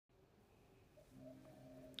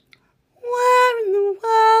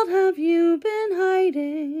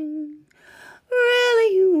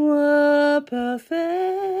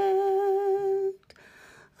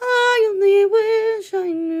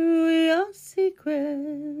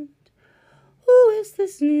secret. Who is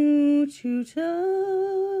this new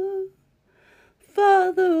tutor?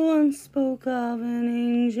 Father once spoke of an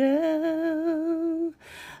angel.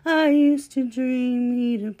 I used to dream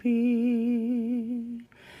he'd appear.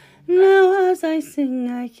 Now as I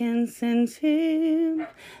sing I can sense him,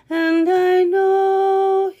 and I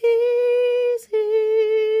know he's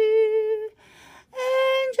here.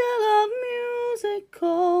 Angel of music,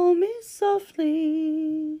 call me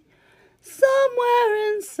softly.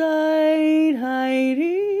 Somewhere inside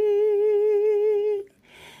hiding.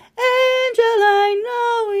 Angel, I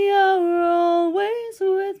know you're always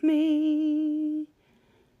with me.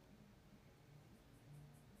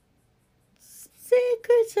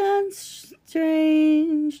 Secret and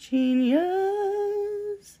strange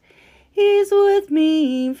genius, he's with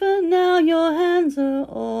me even now. Your hands are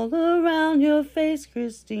all around your face,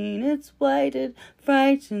 Christine. It's white, it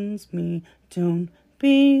frightens me. Don't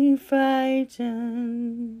be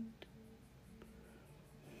frightened.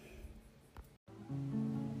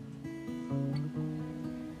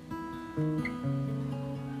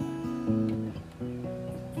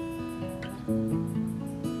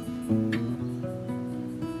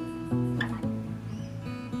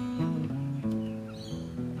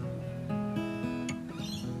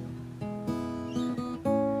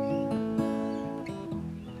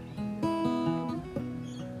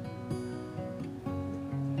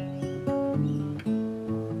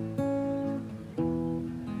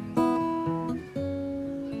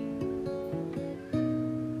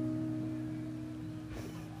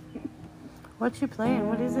 What you playing?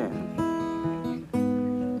 What is it?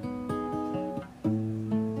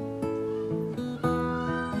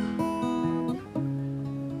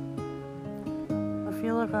 I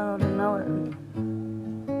feel like I already know it.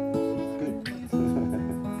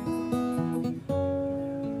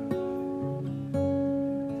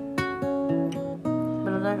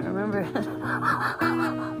 But I don't remember it.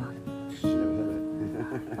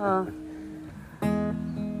 Oh.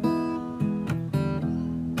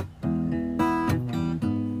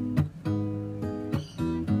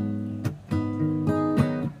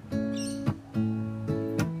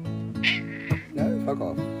 Fuck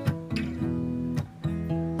off.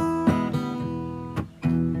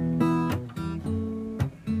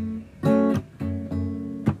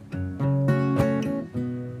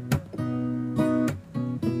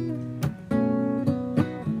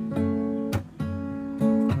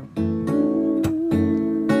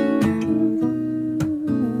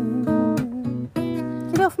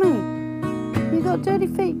 Get off me. You got dirty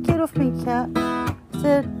feet. Get off me, cat. I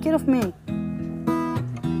said, get off me.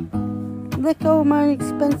 Let go of my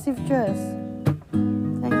expensive dress.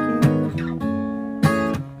 Thank you.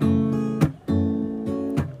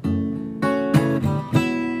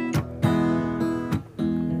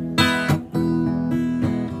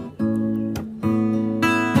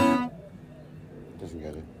 Doesn't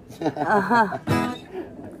get it.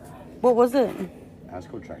 What was it? It's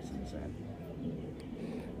called Tracks in the Sand.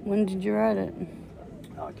 When did you write it?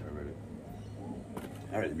 I like to write it.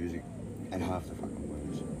 I write the music and half the fucking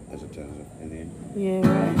words, as it turns out in the end. Yeah,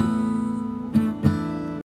 right.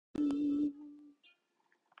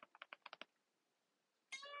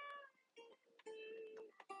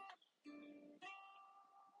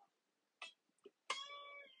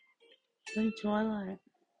 Play Twilight.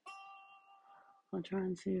 I'll try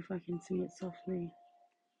and see if I can sing it softly.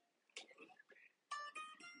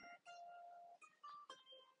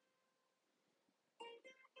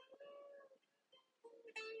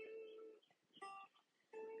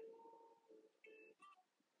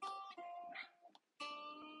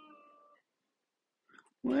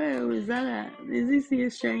 Where was that at? Is this the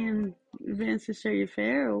Australian Advanced Australia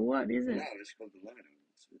Fair or what is it? No, it's called The Lido.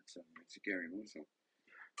 It's a Gary Moore song.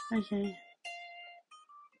 Okay.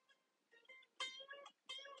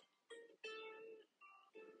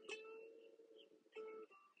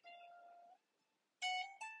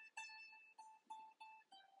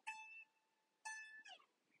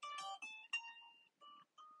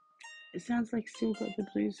 It sounds like Still Got the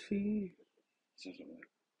Blues for You. Sounds like that.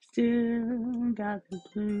 Still got the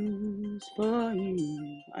blues for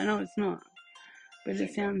you. I know it's not, but Same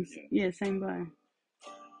it sounds, guy, yeah, same guy.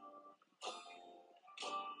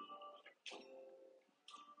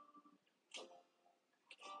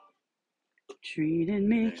 Treated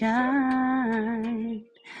me kind.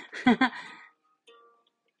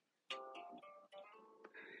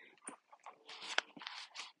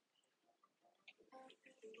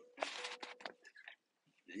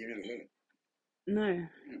 You never heard it? No. Yeah.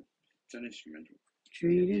 It's an instrumental.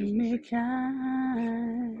 Treated me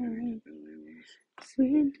kind.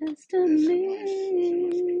 Sweet destiny.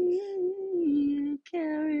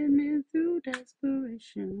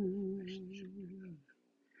 mission.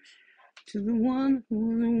 To the one who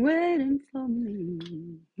was waiting for me,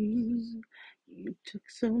 you took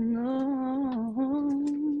so long.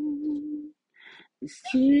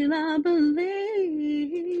 Still I believe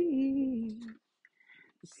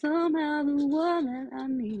somehow the one that I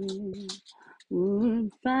needed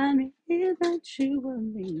would find me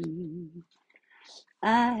eventually.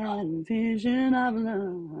 I had a vision of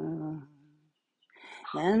love,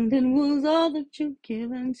 and it was all that you've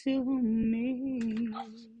given to me.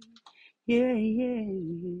 Yeah, yeah,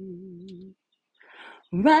 yeah.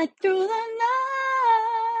 Right through the night.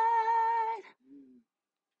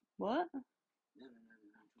 What?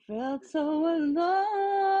 Felt so alone.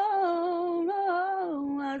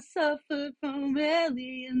 Oh, I suffered from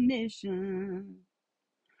alienation.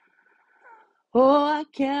 Oh, I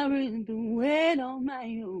carried the weight on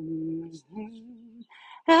my own.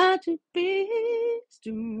 Had to be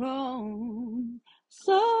strong.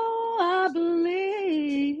 So I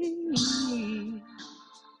believe.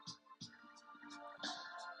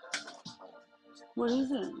 What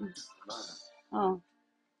is it? Oh.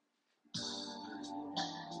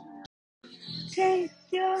 Take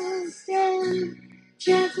your stand.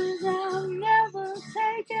 Chances I'll never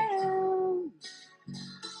taken.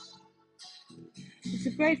 It's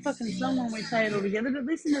a great fucking song when we play it all together, but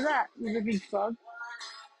listen to that with a big frog.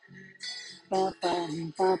 Ba, ba,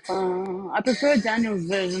 ba, ba. I prefer Daniel's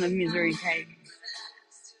version of Misery Cake.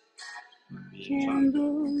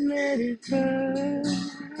 Candle, let it burn.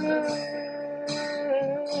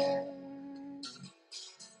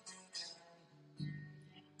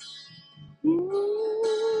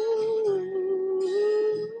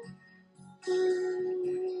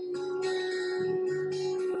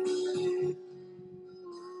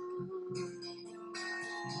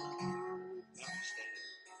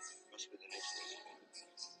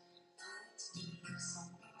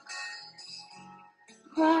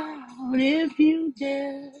 Crowd, if you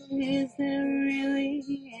dare, is there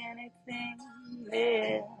really anything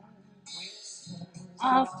there?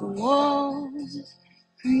 Off the walls,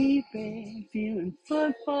 creeping, feeling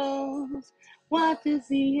footfalls. What does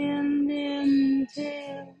the end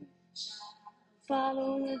entail?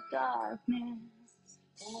 Follow the darkness.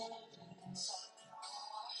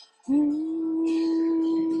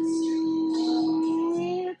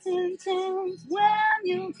 It's intense when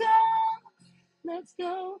you come. Let's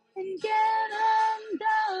go and get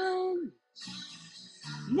undone.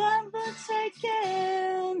 Never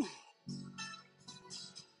taken.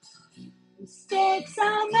 Mistakes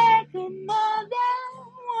I make more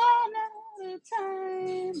than one at a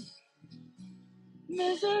time.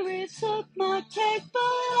 Misery took my cake, but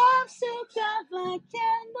I've still got my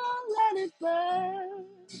candle, let it burn.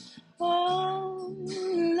 Oh,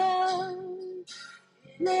 love,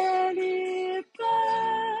 let it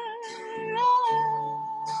burn.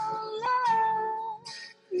 Oh, love,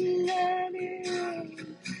 let it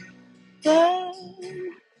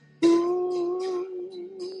burn. Ooh.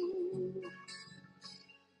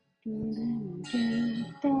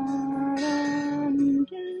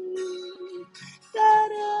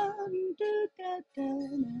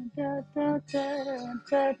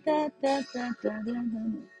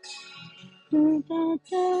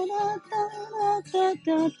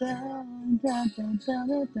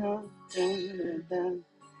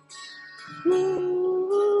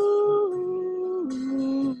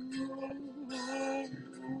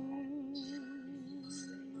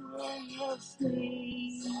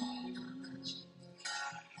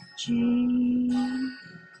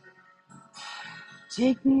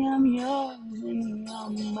 Take me, I'm yours, and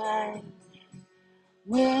you're mine.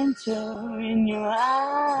 Winter in your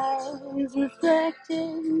eyes,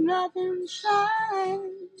 reflected, nothing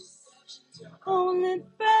shines. Only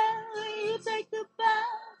friendly, you take the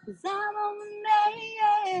bath, 'cause I'm on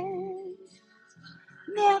the edge.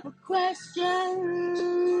 Never question,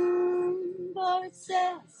 but it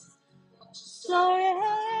says,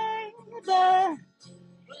 sorry, but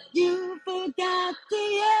you forgot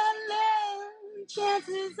the ending.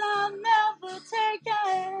 Chances I'll never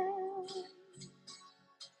taken.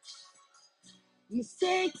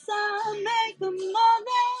 Mistakes I make them more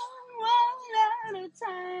than one at a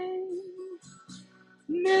time.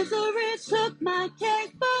 Misery took my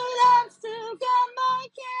cake, but I've still got my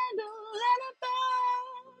candle, let it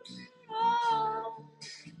burn. Oh,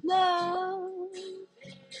 love,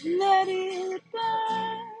 let it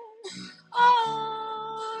burn.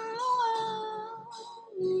 Oh,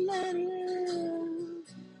 let it.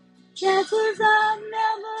 Chances I've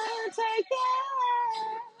never taken.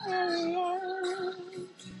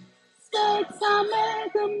 Mistakes I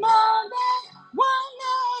make them more than one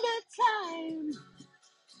at a time.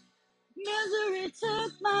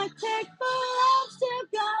 Take my love, still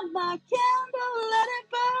got my candle, let it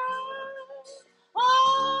burn. Oh,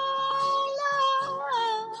 love,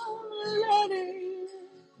 let it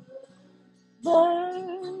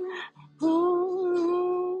burn.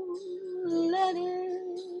 Oh, let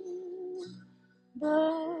it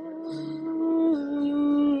burn.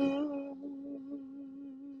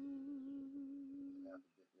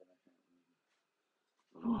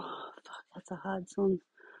 Oh, fuck, that's a hard song.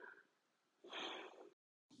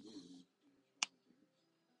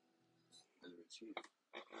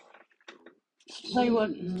 Tell you what,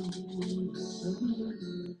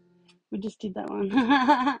 we just did that one.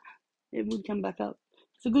 It would come back up.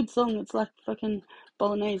 It's a good song. It's like fucking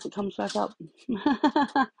bolognese. It comes back up.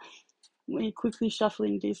 We're quickly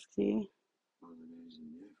shuffling discs here.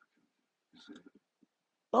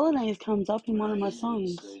 Bolognese comes up in one of my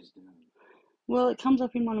songs. Well, it comes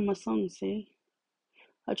up in one of my songs, see?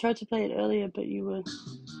 I tried to play it earlier, but you were...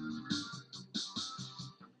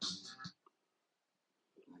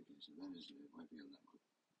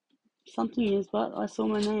 Something is, but I saw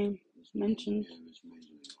my name mentioned.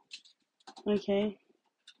 Okay.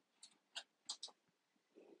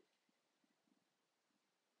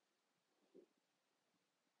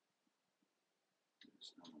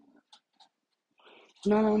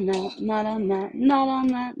 Not on that, not on that, not on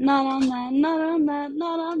that, not on that, not on that,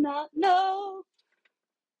 not on that, no!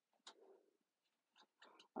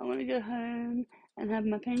 I want to go home and have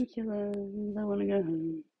my painkillers. I want to go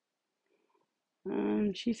home.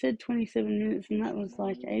 She said 27 minutes, and that was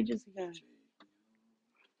like ages ago.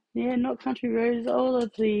 Yeah, not Country Roads, Ola,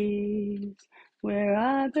 please. Where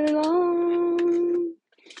I belong.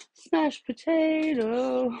 Smashed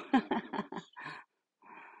potato.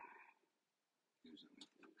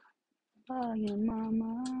 Oh, your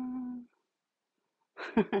mama.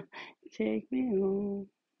 Take me home.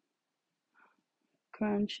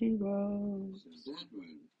 Crunchy rolls.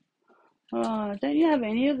 Oh, don't you have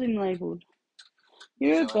any of them labelled?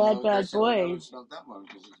 You're a bad, bad boy.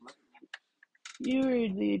 You're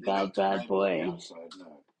the bad, bad boy.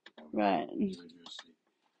 Right.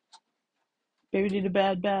 Baby did a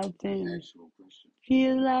bad, bad thing.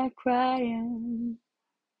 Feel like crying.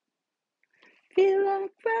 Feel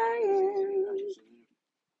like crying.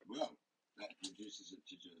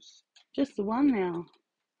 Just the one now.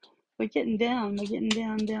 We're getting down. We're getting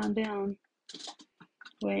down, down, down.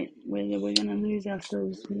 Wait, we're gonna lose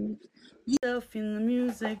ourselves here. Yourself in the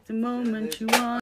music the moment you want.